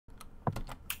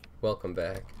Welcome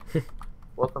back.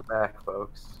 Welcome back,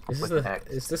 folks.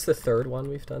 Is this the third one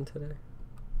we've done today?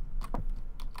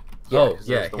 Yeah, oh, 'cause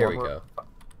yeah, there's the here one we where go.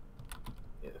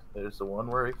 Yeah, there's the one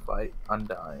where we fight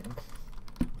Undying,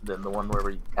 then the one where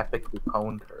we epically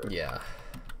pwned her. Yeah.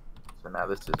 So now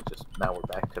now we're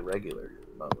back to regular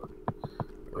mode.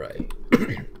 Right.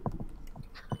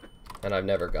 And I've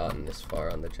never gotten this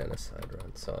far on the Genocide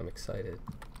run, so I'm excited.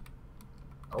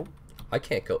 Oh, I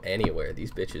can't go anywhere.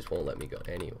 These bitches won't let me go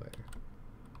anywhere.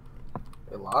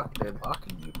 they're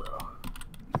locking you, bro.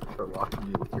 They're locking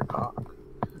you with your cock.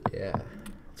 Yeah.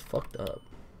 It's fucked up.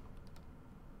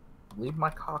 Leave my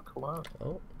cock alone.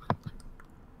 Oh.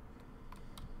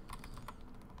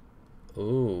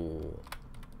 Ooh.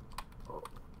 Oh.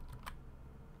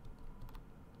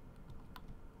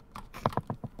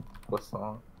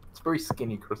 Croissant. It's very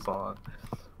skinny croissant.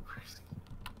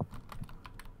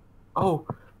 Oh.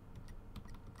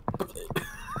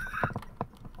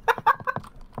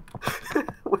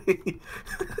 Wait.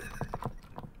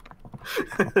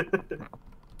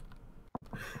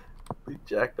 We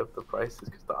jacked up the prices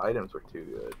because the items were too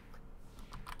good.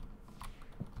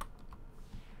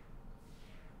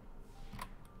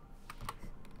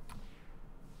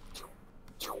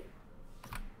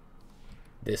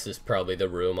 This is probably the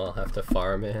room I'll have to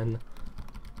farm in.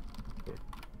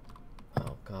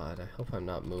 Oh god, I hope I'm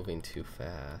not moving too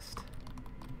fast.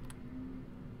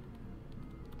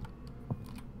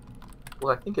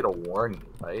 Well, I think it'll warn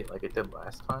you, right? Like it did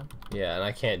last time. Yeah, and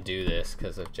I can't do this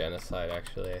because of Genocide,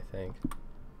 actually, I think.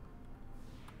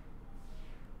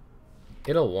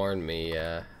 It'll warn me,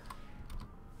 yeah.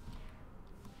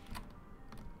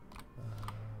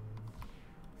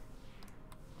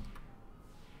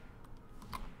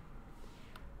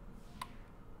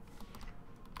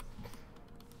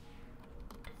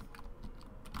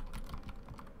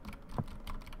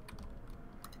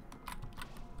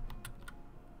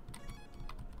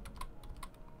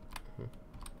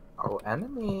 Oh,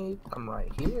 enemy! I'm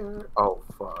right here. Oh,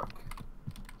 fuck.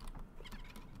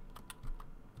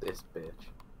 This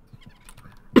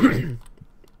bitch.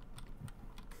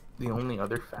 The only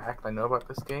other fact I know about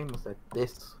this game is that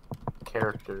this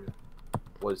character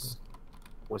was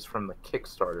from the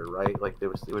Kickstarter, right? Like it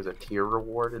was a tier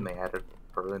reward, and they added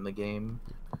her in the game.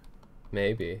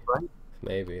 Maybe. Right?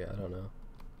 Maybe, I don't know.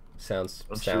 Sounds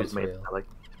She was made real. by,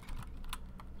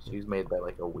 she was made by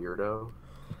like a weirdo,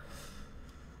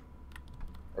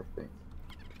 I think.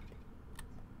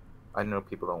 I know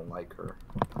people don't like her.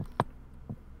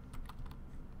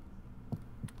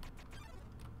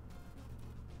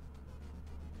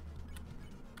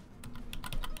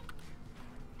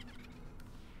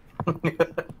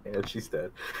 Yeah, she's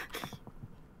dead.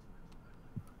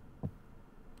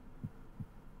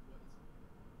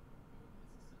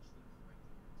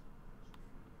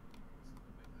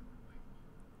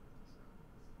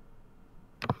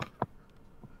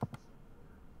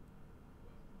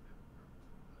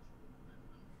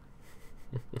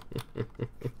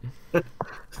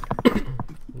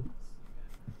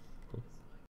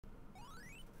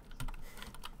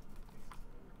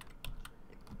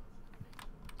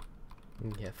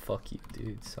 Yeah, fuck you,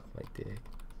 dude. Suck my dick.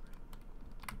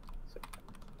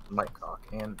 My cock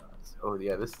and nuts. Oh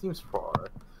yeah, this seems far.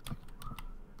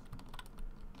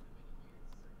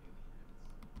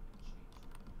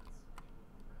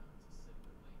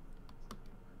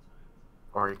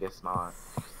 Or I guess not.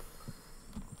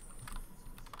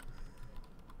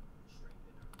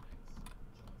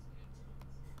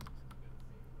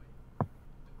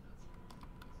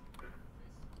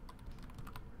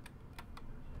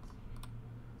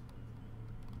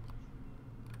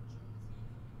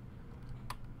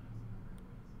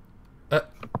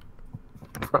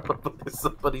 Probably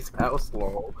somebody's house,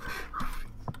 lol.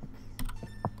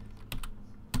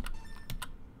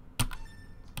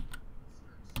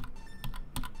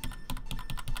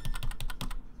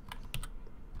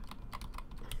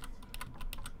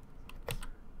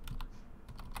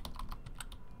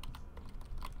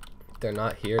 They're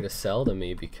not here to sell to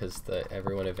me because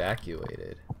everyone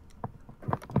evacuated.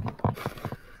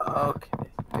 Okay.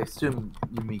 I assume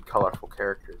you meet colorful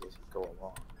characters as you go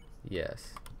along.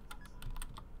 Yes.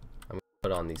 I'm gonna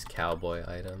put on these cowboy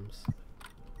items.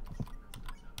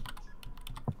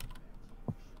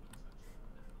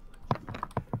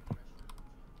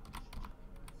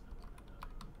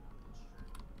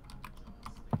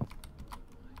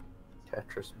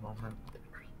 Tetris moment.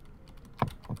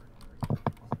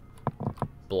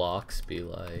 Blocks be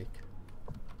like.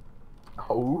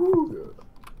 Oh.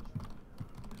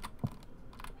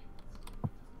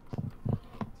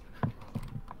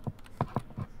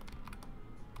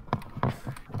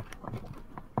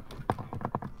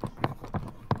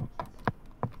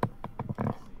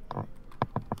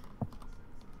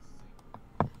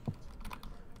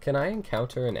 Can I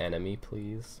encounter an enemy,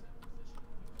 please?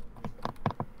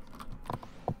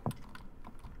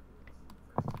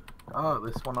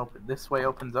 Oh, this way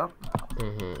opens up now.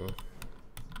 Mm-hmm.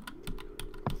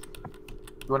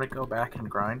 You want to go back and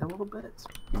grind a little bit?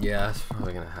 Yeah, it's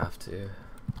probably gonna have to.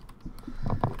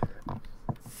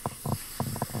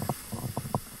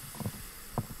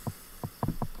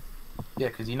 Yeah,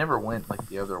 because you never went like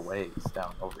the other ways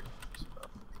down over here. So.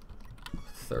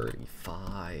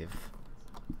 35.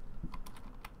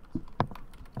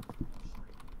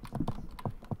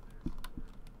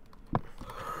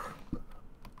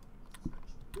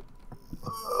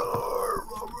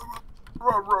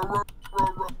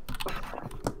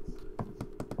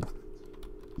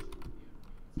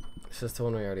 Is this the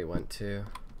one we already went to?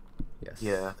 Yes.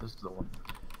 Yeah, this is the one.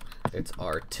 It's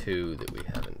R2 that we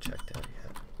haven't checked out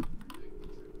yet.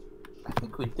 I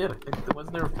think we did. I think there was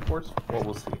there a force. Well,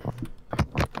 we'll see.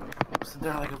 Wasn't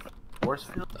there like a force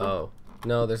field? Oh.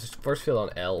 No, there's a force field on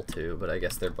L2, but I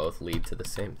guess they're both lead to the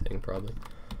same thing, probably.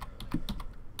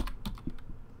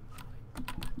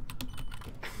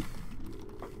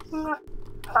 Mr.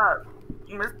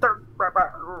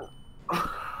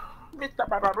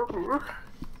 Mr.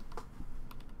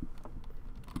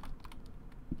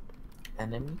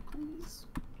 Enemy, please.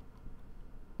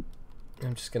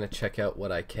 I'm just gonna check out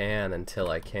what I can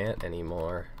until I can't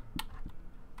anymore.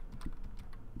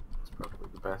 It's probably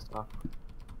the best option.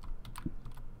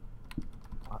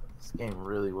 Wow, this game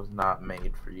really was not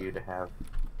made for you to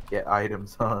get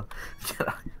items, huh?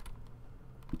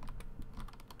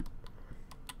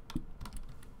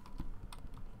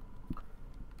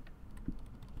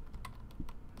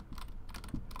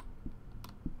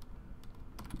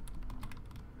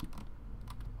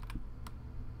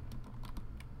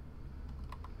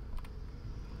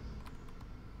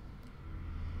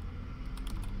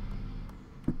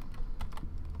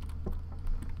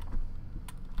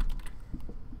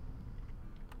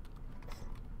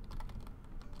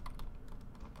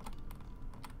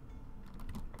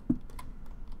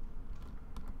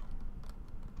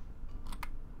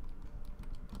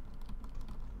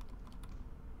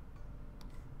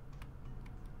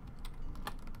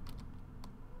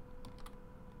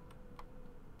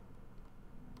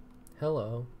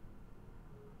 Hello.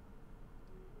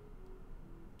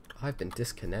 I've been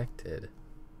disconnected.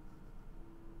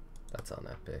 That's on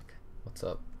Epic. What's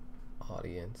up,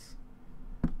 audience?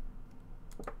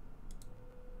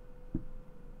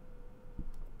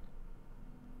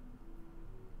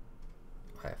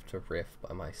 I have to riff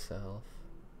by myself.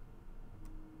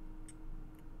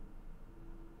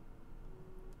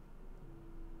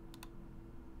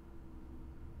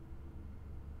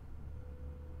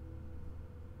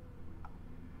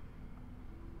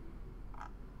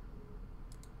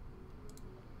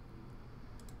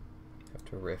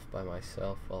 To riff by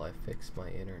myself while I fix my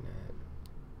internet.